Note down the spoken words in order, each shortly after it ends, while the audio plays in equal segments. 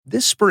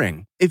This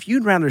spring, if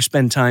you'd rather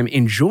spend time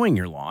enjoying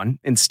your lawn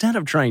instead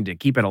of trying to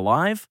keep it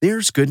alive,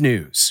 there's good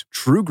news.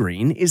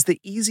 TruGreen is the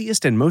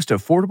easiest and most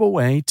affordable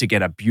way to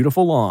get a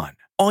beautiful lawn.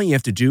 All you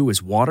have to do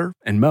is water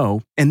and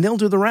mow, and they'll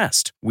do the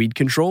rest. Weed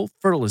control,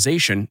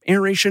 fertilization,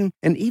 aeration,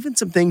 and even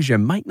some things you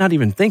might not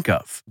even think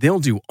of. They'll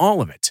do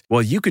all of it,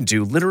 while you can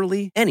do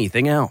literally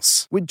anything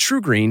else. With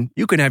TruGreen,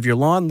 you can have your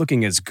lawn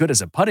looking as good as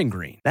a putting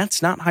green.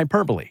 That's not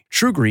hyperbole.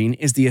 TruGreen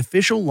is the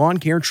official lawn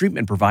care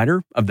treatment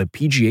provider of the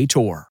PGA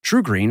Tour.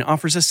 TruGreen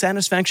offers a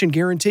satisfaction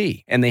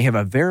guarantee, and they have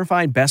a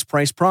verified best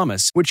price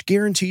promise, which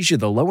guarantees you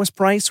the lowest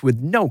price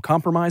with no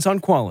compromise on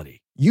quality.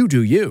 You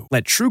do you.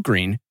 Let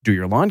TruGreen do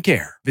your lawn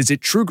care. Visit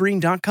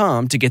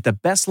TruGreen.com to get the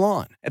best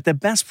lawn at the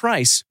best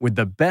price with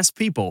the best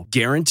people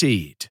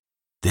guaranteed.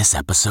 This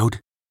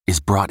episode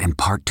is brought in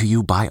part to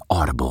you by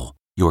Audible,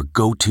 your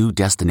go-to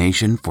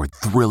destination for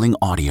thrilling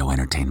audio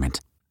entertainment.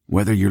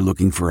 Whether you're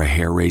looking for a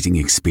hair-raising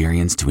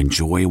experience to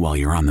enjoy while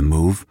you're on the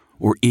move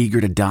or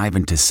eager to dive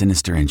into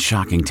sinister and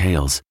shocking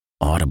tales,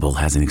 Audible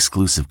has an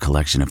exclusive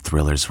collection of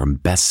thrillers from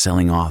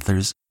best-selling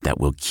authors that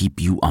will keep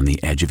you on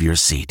the edge of your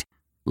seat.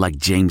 Like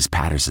James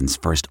Patterson's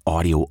first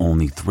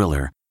audio-only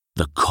thriller,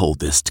 The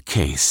Coldest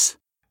Case.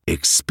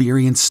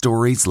 Experience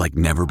stories like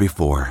never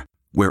before,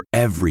 where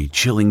every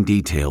chilling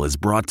detail is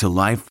brought to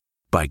life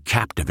by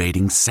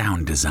captivating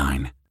sound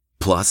design.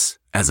 Plus,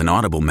 as an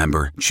Audible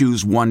member,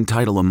 choose one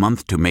title a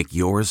month to make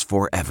yours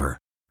forever.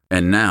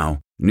 And now,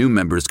 new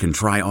members can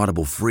try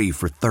Audible free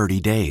for 30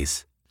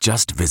 days.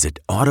 Just visit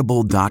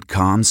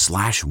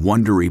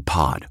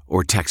audible.com/WonderyPod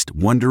or text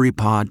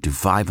WonderyPod to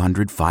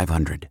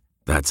 500-500.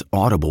 That's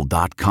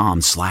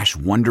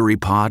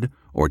audible.com/WonderyPod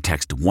or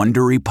text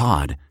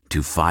WonderyPod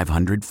to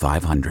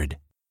 500-500.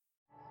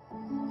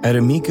 At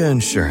Amica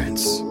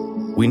Insurance,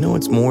 we know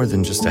it's more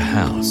than just a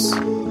house.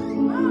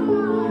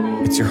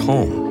 It's your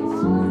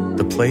home,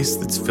 the place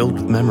that's filled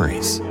with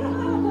memories.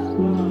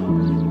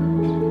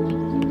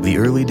 The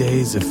early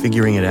days of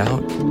figuring it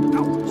out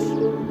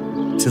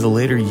to the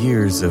later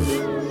years of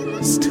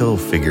still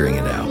figuring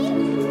it out.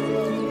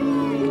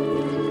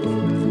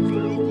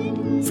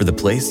 For the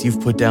place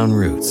you've put down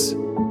roots,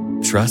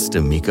 trust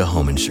Amica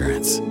Home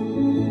Insurance.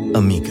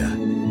 Amica,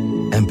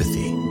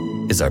 empathy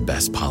is our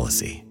best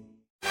policy.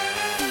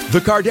 The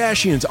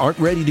Kardashians aren't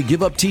ready to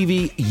give up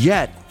TV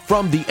yet.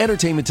 From the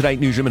Entertainment Tonight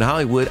newsroom in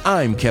Hollywood,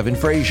 I'm Kevin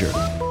Frazier.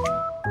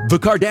 The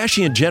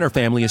Kardashian-Jenner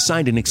family has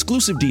signed an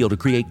exclusive deal to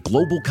create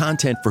global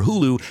content for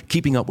Hulu.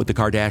 Keeping Up with the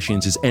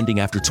Kardashians is ending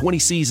after 20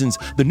 seasons.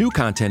 The new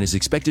content is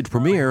expected to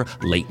premiere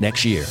late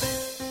next year.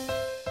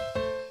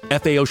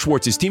 FAO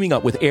Schwartz is teaming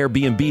up with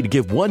Airbnb to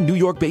give one New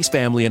York-based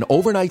family an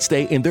overnight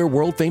stay in their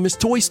world-famous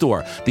toy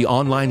store. The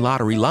online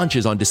lottery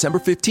launches on December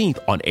 15th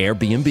on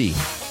Airbnb.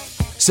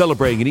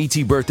 Celebrating an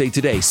E.T. birthday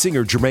today,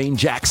 singer Jermaine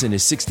Jackson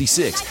is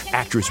 66,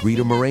 actress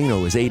Rita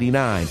Moreno is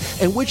 89,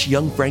 and which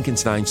Young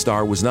Frankenstein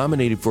star was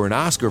nominated for an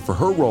Oscar for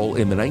her role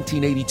in the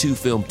 1982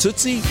 film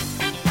Tootsie?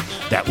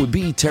 That would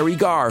be Terry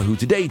Garr, who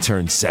today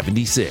turned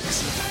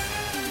 76.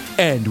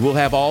 And we'll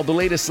have all the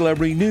latest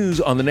celebrity news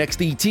on the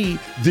next ET.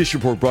 This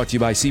report brought to you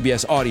by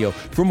CBS Audio.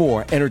 For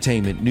more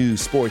entertainment, news,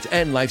 sports,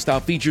 and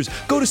lifestyle features,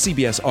 go to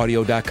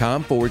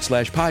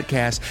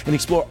cbsaudio.com/podcast and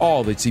explore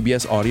all that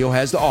CBS Audio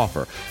has to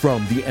offer.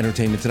 From the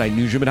Entertainment Tonight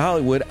newsroom in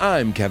Hollywood,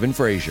 I'm Kevin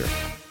Frazier.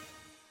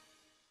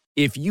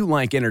 If you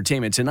like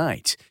Entertainment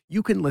Tonight,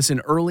 you can listen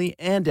early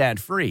and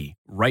ad-free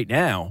right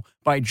now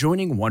by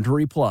joining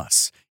Wondery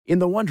Plus in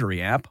the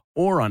Wondery app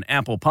or on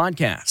Apple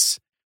Podcasts.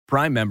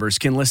 Prime members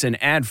can listen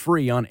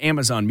ad-free on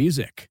Amazon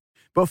Music.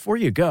 Before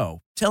you go,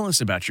 tell us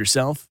about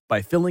yourself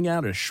by filling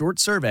out a short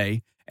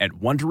survey at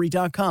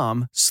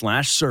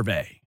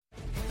Wondery.com/survey.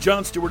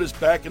 Jon Stewart is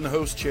back in the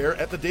host chair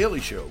at The Daily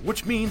Show,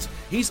 which means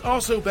he's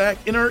also back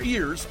in our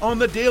ears on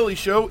The Daily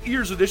Show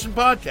Ears Edition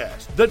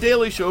podcast. The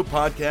Daily Show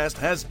podcast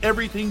has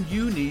everything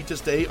you need to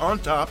stay on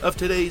top of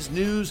today's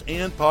news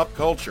and pop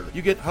culture.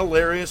 You get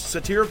hilarious,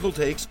 satirical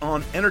takes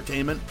on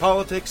entertainment,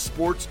 politics,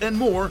 sports, and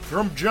more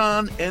from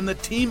Jon and the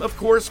team of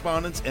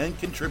correspondents and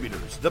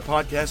contributors. The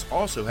podcast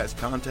also has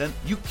content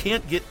you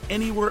can't get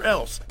anywhere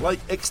else,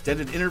 like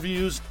extended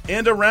interviews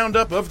and a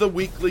roundup of the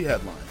weekly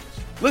headlines.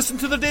 Listen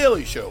to The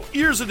Daily Show,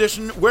 Ears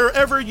Edition,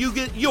 wherever you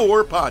get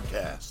your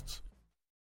podcasts.